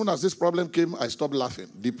 As soon as this problem came, I stopped laughing.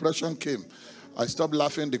 Depression came. I stopped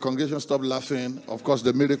laughing. The congregation stopped laughing. Of course,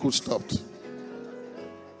 the miracles stopped.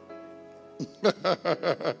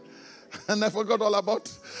 And I forgot all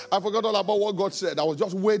about what God said. I was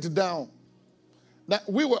just weighed down. Now,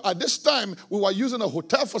 at this time, we were using a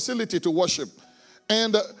hotel facility to worship.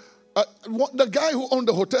 And the guy who owned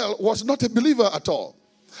the hotel was not a believer at all.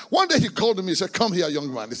 One day he called me, he said, come here,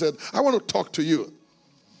 young man. He said, I want to talk to you.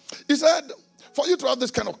 He said, for you to have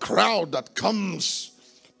this kind of crowd that comes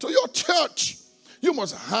to your church, you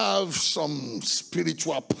must have some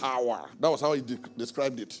spiritual power. That was how he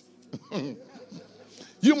described it.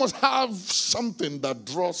 You must have something that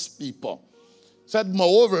draws people. He said,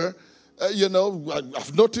 moreover,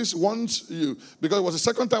 I've noticed because it was the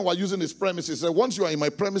second time we're using his premises. So once you are in my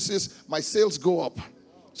premises, my sales go up.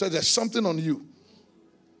 So there's something on you.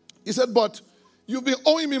 He said, but you've been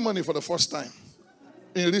owing me money for the first time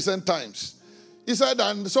in recent times. He said,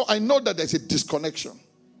 and so I know that there's a disconnection.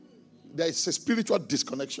 There is a spiritual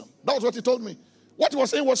disconnection. That was what he told me. What he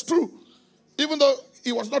was saying was true. Even though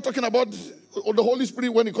he was not talking about the Holy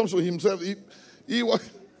Spirit when it comes to himself.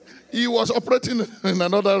 He was operating in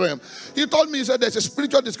another realm. He told me, he said, there's a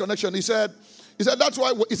spiritual disconnection. He said, that's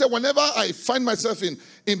why, whenever I find myself in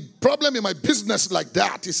problem in my business like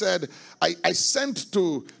that, he said, I sent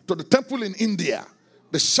to the temple in India.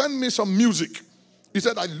 They send me some music. He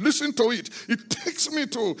said, I listen to it. It takes me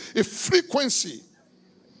to a frequency.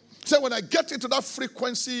 He said, when I get into that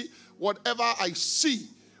frequency, whatever I see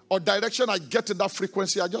or direction I get in that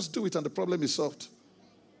frequency, I just do it and the problem is solved.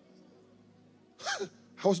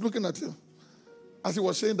 I was looking at him. As he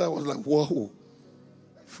was saying that, I was like, whoa.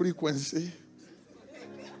 Frequency.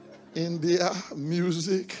 India,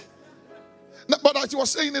 music. No, but as he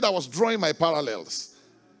was saying it, I was drawing my parallels.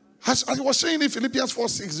 As he was saying it, Philippians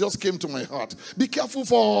 4:6 just came to my heart. Be careful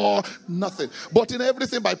for nothing, but in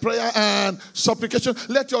everything by prayer and supplication,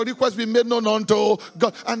 let your requests be made known unto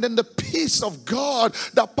God. And then the peace of God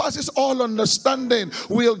that passes all understanding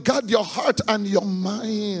will guard your heart and your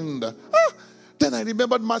mind. Then I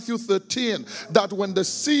remembered Matthew 13, that when the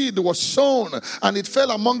seed was sown and it fell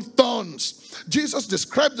among thorns, Jesus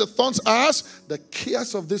described the thorns as the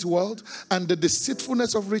cares of this world and the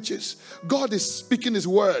deceitfulness of riches. God is speaking His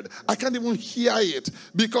word. I can't even hear it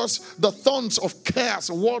because the thorns of cares,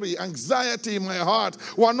 worry, anxiety in my heart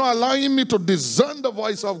were not allowing me to discern the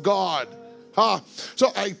voice of God.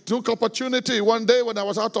 So I took opportunity one day when I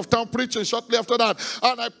was out of town preaching shortly after that,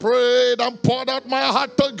 and I prayed and poured out my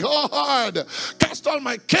heart to God. Cast all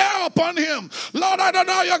my care upon Him. Lord, I don't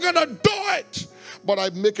know how you're going to do it, but I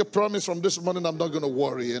make a promise from this morning I'm not going to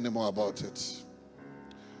worry anymore about it.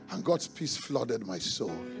 And God's peace flooded my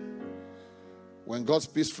soul. When God's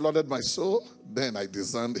peace flooded my soul, then I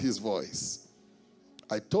discerned His voice.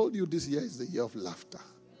 I told you this year is the year of laughter.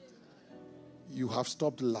 You have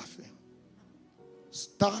stopped laughing.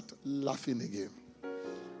 Start laughing again.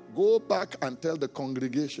 Go back and tell the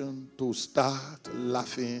congregation to start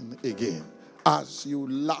laughing again. As you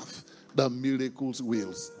laugh, the miracles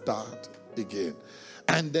will start again.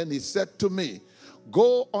 And then he said to me,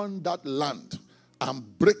 go on that land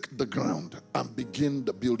and break the ground and begin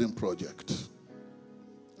the building project.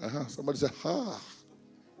 Somebody said,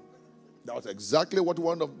 That was exactly what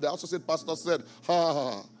one of the associate pastors said.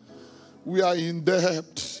 We are in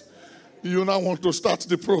debt. You now want to start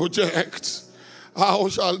the project. How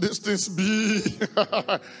shall these things be?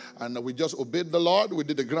 And we just obeyed the Lord. We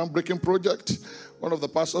did a groundbreaking project. One of the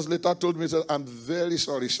pastors later told me, he said, I'm very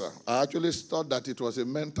sorry, sir. I actually thought that it was a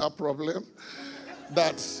mental problem.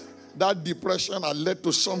 That depression had led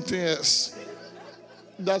to something else.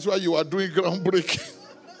 That's why you are doing groundbreaking.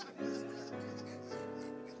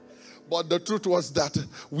 But the truth was that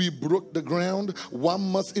we broke the ground.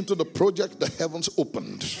 1 month into the project, the heavens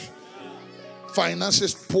opened.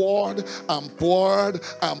 Finances poured and poured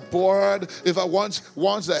and poured. If I once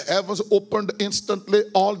the heavens opened instantly,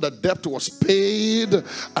 all the debt was paid,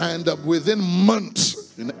 and within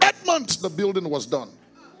months, in 8 months, the building was done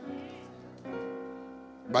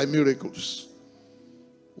by miracles.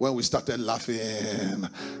 When we started laughing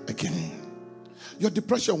again. Your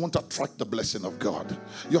depression won't attract the blessing of God.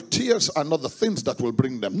 Your tears are not the things that will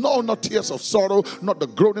bring them. No, not tears of sorrow, not the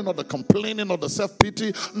groaning, not the complaining, not the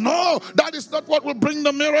self-pity. No, that is not what will bring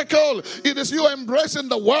the miracle. It is you embracing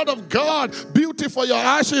the word of God, beauty for your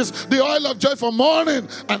ashes, the oil of joy for mourning,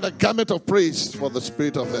 and the garment of praise for the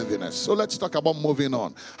spirit of heaviness. So let's talk about moving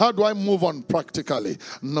on. How do I move on practically?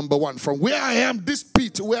 Number one, from where I am, this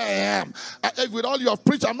pit, where I am, with all you have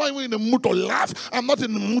preached, I'm not even in the mood to laugh. I'm not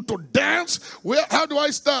in the mood to dance. How do I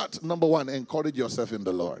start? Number one, encourage yourself in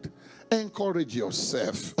the Lord. Encourage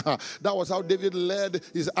yourself. That was how David led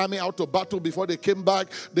his army out to battle. Before they came back,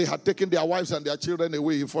 they had taken their wives and their children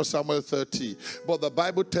away in 1 Samuel 30. But the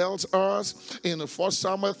Bible tells us in 1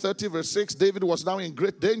 Samuel 30 verse 6, David was now in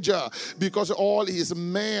great danger because all his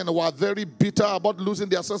men were very bitter about losing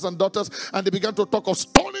their sons and daughters, and they began to talk of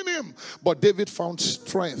stoning him. But David found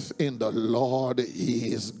strength in the Lord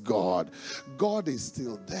his God. God is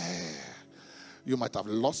still there. You might have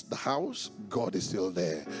lost the house, God is still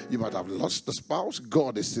there. You might have lost the spouse,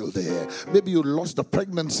 God is still there. Maybe you lost the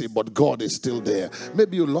pregnancy, but God is still there.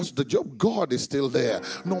 Maybe you lost the job, God is still there.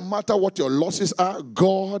 No matter what your losses are,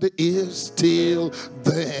 God is still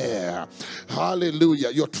there. Hallelujah.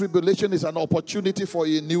 Your tribulation is an opportunity for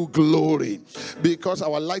a new glory, because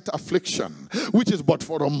our light affliction, which is but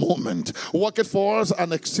for a moment, worketh for us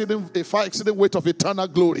a far exceeding weight of eternal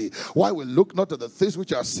glory. Why we look not at the things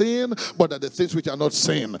which are seen, but at the things which are not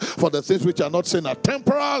seen. For the things which are not seen are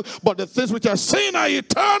temporal, but the things which are seen are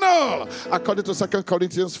eternal, according to 2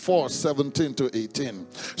 Corinthians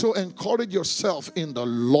 4:17-18. So encourage yourself in the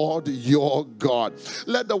Lord your God.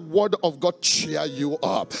 Let the word of God cheer you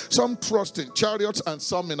up. Some trust in chariots and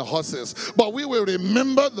some in horses, but we will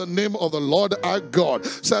remember the name of the Lord our God.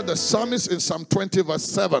 Said the psalmist in Psalm 20 verse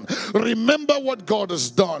 7. Remember what God has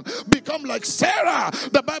done. Become like Sarah.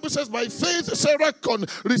 The Bible says by faith Sarah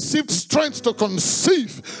received strength to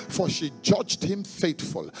conceive, for she judged him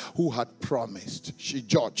faithful who had promised. She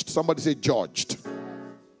judged. Somebody say judged.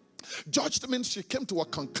 Judged means she came to a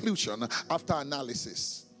conclusion after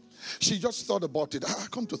analysis. She just thought about it.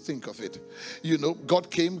 Come to think of it. You know,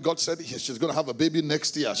 God came, God said she's going to have a baby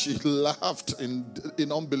next year. She laughed in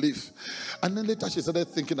unbelief. And then later she started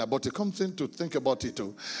thinking about it. Come to think about it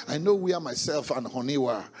too. I know where myself and Honey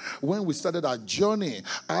were when we started our journey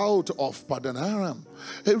out of Paddan Aram.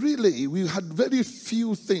 Really, we had very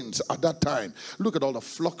few things at that time. Look at all the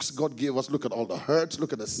flocks God gave us. Look at all the herds.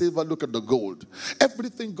 Look at the silver. Look at the gold.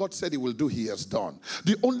 Everything God said he will do, he has done.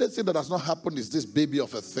 The only thing that has not happened is this baby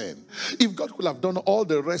of a thing. If God could have done all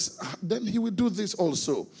the rest, then he would do this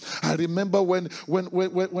also. I remember when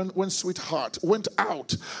Sweetheart went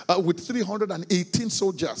out with 318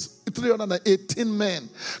 soldiers, 318 men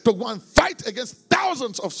to go and fight against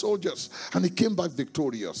thousands of soldiers, and he came back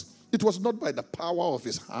victorious. It was not by the power of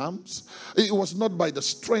his arms. It was not by the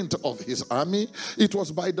strength of his army. It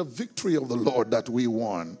was by the victory of the Lord that we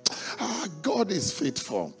won. God is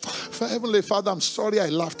faithful. For Heavenly Father, I'm sorry I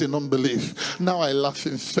laughed in unbelief. Now I laugh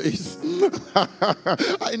in faith.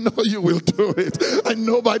 I know you will do it. I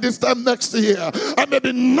know by this time next year, I may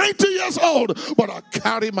be 90 years old, but I'll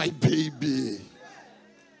carry my baby.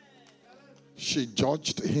 She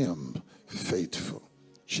judged him faithful.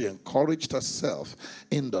 She encouraged herself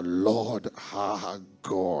in the Lord her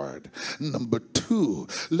God. Number two,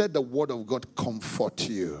 let the word of God comfort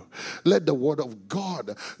you. Let the word of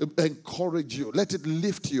God encourage you. Let it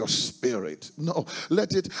lift your spirit. No,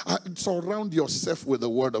 let it surround yourself with the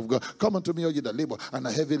word of God. Come unto me, all you that labor and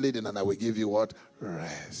are heavy laden, and I will give you what?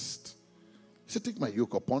 Rest. He said, take my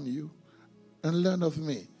yoke upon you and learn of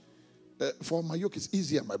me. For my yoke is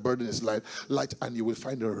easy and my burden is light, and you will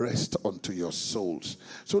find a rest unto your souls.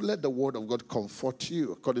 So let the word of God comfort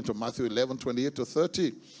you, according to Matthew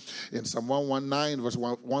 11:28-30. In Psalm 119, verse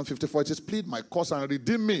 154, it says, plead my cause and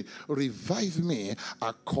redeem me, revive me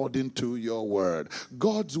according to your word.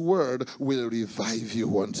 God's word will revive you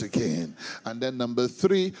once again. And then number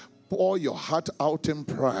 3, pour your heart out in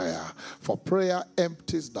prayer, for prayer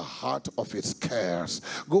empties the heart of its cares.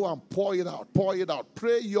 Go and pour it out, pour it out.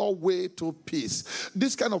 Pray your way to peace.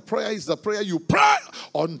 This kind of prayer is the prayer you pray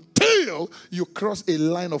until you cross a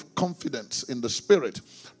line of confidence in the spirit.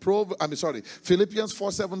 Philippians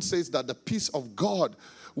 4:7 says that the peace of God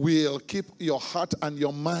will keep your heart and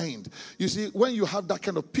your mind. You see, when you have that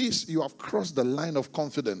kind of peace, you have crossed the line of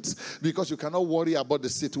confidence, because you cannot worry about the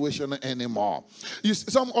situation anymore. You see,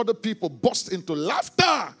 some other people burst into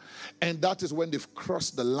laughter, and that is when they've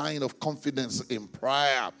crossed the line of confidence in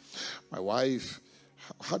prayer. My wife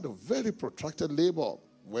had a very protracted labor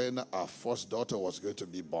when our first daughter was going to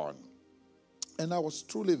be born. And I was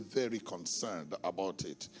truly very concerned about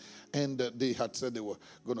it. And they had said they were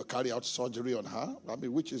going to carry out surgery on her.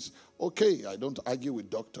 Which is okay. I don't argue with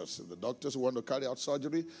doctors. If the doctors want to carry out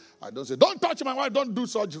surgery, I don't say, don't touch my wife, don't do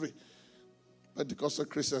surgery. Pentecostal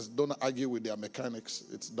Christians don't argue with their mechanics.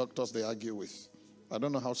 It's doctors they argue with. I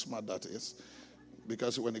don't know how smart that is.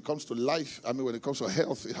 Because when it comes to life, when it comes to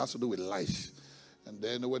health, it has to do with life. And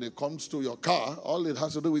then when it comes to your car, all it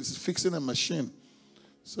has to do is fixing a machine.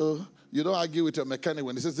 So you don't argue with your mechanic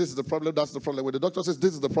when he says this is the problem, that's the problem. When the doctor says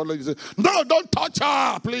this is the problem, you say, no, don't touch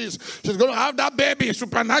her, please. She's going to have that baby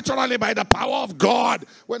supernaturally by the power of God,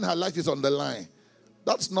 when her life is on the line.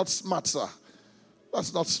 That's not smart, sir.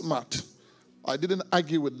 That's not smart. I didn't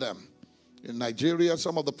argue with them. In Nigeria,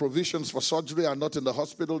 some of the provisions for surgery are not in the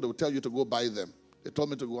hospital. They will tell you to go buy them. They told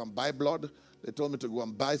me to go and buy blood. They told me to go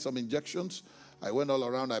and buy some injections. I went all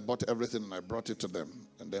around, I bought everything, and I brought it to them.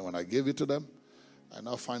 And then when I gave it to them, I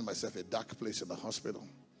now find myself a dark place in the hospital,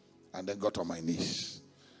 and then got on my knees.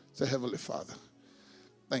 Say, Heavenly Father,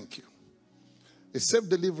 thank you. A safe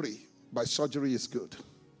delivery by surgery is good,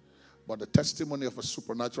 but the testimony of a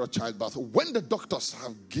supernatural childbirth, when the doctors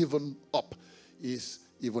have given up, is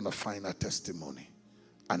even a finer testimony.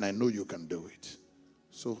 And I know you can do it.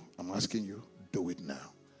 So I'm asking you, do it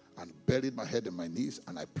now. And buried my head in my knees,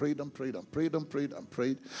 and I prayed and prayed and prayed and prayed and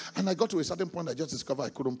prayed. And I got to a certain point, I just discovered I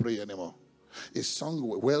couldn't pray anymore. A song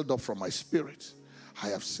welled up from my spirit. I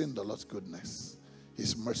have seen the Lord's goodness,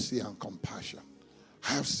 his mercy and compassion.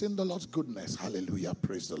 I have seen the Lord's goodness. Hallelujah.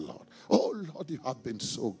 Praise the Lord. Oh, Lord, you have been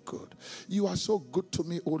so good. You are so good to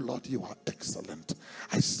me. Oh, Lord, you are excellent.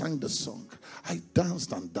 I sang the song. I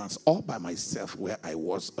danced and danced all by myself where I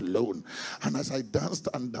was alone. And as I danced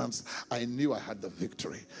and danced, I knew I had the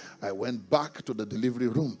victory. I went back to the delivery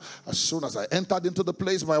room. As soon as I entered into the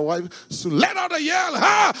place, my wife let out a yell.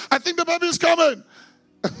 Ha! I think the baby is coming.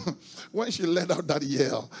 When she let out that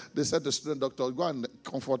yell, they said to the student doctor, go and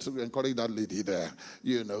comfort and encourage that lady there.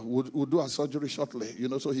 We'll do a surgery shortly.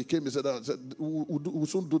 So he came and said, we'll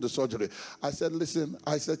soon do the surgery. I said, listen,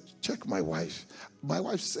 check my wife. My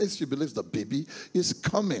wife says she believes the baby is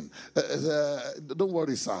coming. Don't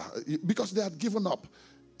worry, sir. Because they had given up.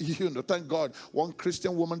 Thank God, one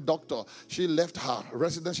Christian woman doctor, she left her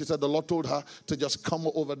residence. She said the Lord told her to just come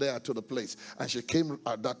over there to the place. And she came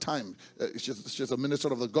at that time. She's a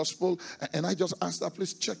minister of the gospel. And I just asked her,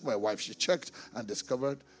 please check my wife. She checked and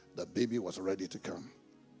discovered the baby was ready to come.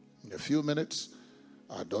 In a few minutes,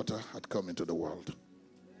 our daughter had come into the world.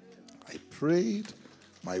 I prayed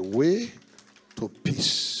my way to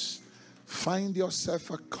peace. Find yourself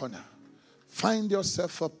a corner. Find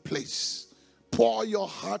yourself a place. Pour your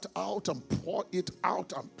heart out and pour it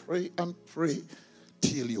out and pray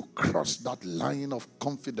till you cross that line of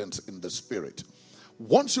confidence in the spirit.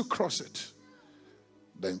 Once you cross it,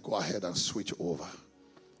 then go ahead and switch over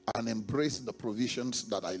and embrace the provisions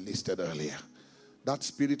that I listed earlier. That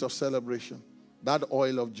spirit of celebration, that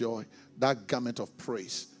oil of joy, that garment of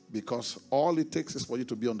praise, because all it takes is for you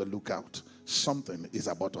to be on the lookout. Something is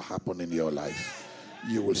about to happen in your life.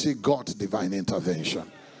 You will see God's divine intervention.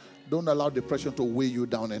 Don't allow depression to weigh you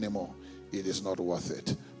down anymore. It is not worth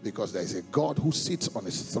it, because there is a God who sits on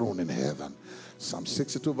his throne in heaven. Psalm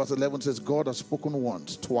 62 verse 11 says, God has spoken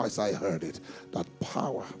once, twice I heard it, that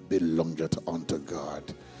power belongeth unto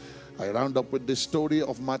God. I round up with the story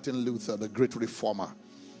of Martin Luther, the great reformer.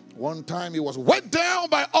 One time he was weighed down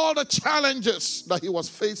by all the challenges that he was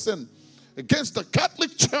facing against the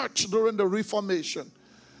Catholic Church during the Reformation.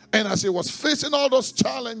 And as he was facing all those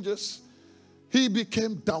challenges, he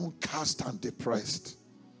became downcast and depressed.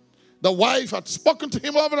 The wife had spoken to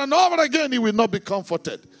him over and over again. He will not be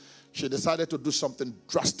comforted. she decided to do something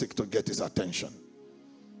drastic to get his attention.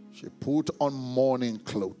 She put on mourning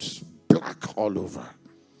clothes, black all over,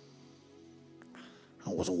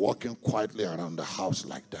 and was walking quietly around the house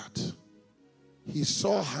like that. He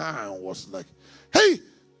saw her and was like, "Hey,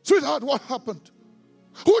 sweetheart, what happened?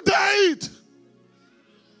 Who died?"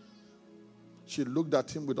 She looked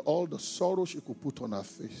at him with all the sorrow she could put on her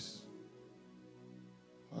face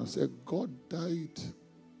and said, "God died."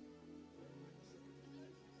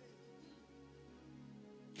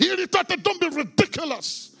 He retorted, "Don't be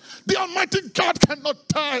ridiculous. The Almighty God cannot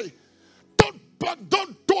die. Don't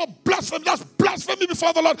do a blasphemy. That's blasphemy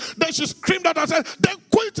before the Lord." Then she screamed at her and said, "Then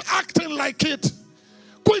quit acting like it.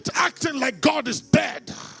 Quit acting like God is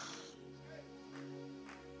dead."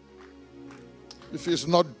 If he's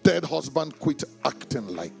not dead, husband, quit acting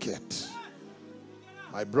like it.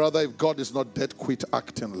 My brother, if God is not dead, quit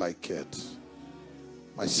acting like it.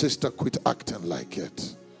 My sister, quit acting like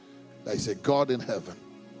it. There is a God in heaven.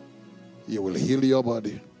 He will heal your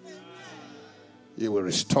body. He will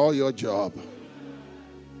restore your job.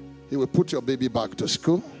 He will put your baby back to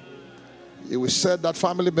school. He will set that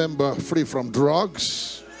family member free from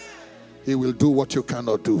drugs. He will do what you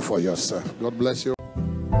cannot do for yourself. God bless you.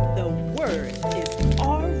 The word is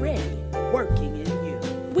already working in you.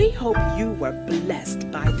 We hope you were blessed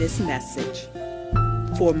by this message.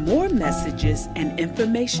 For more messages and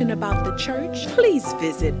information about the church, please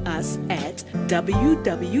visit us at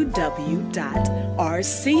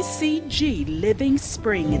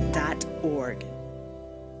www.rccglivingspring.org.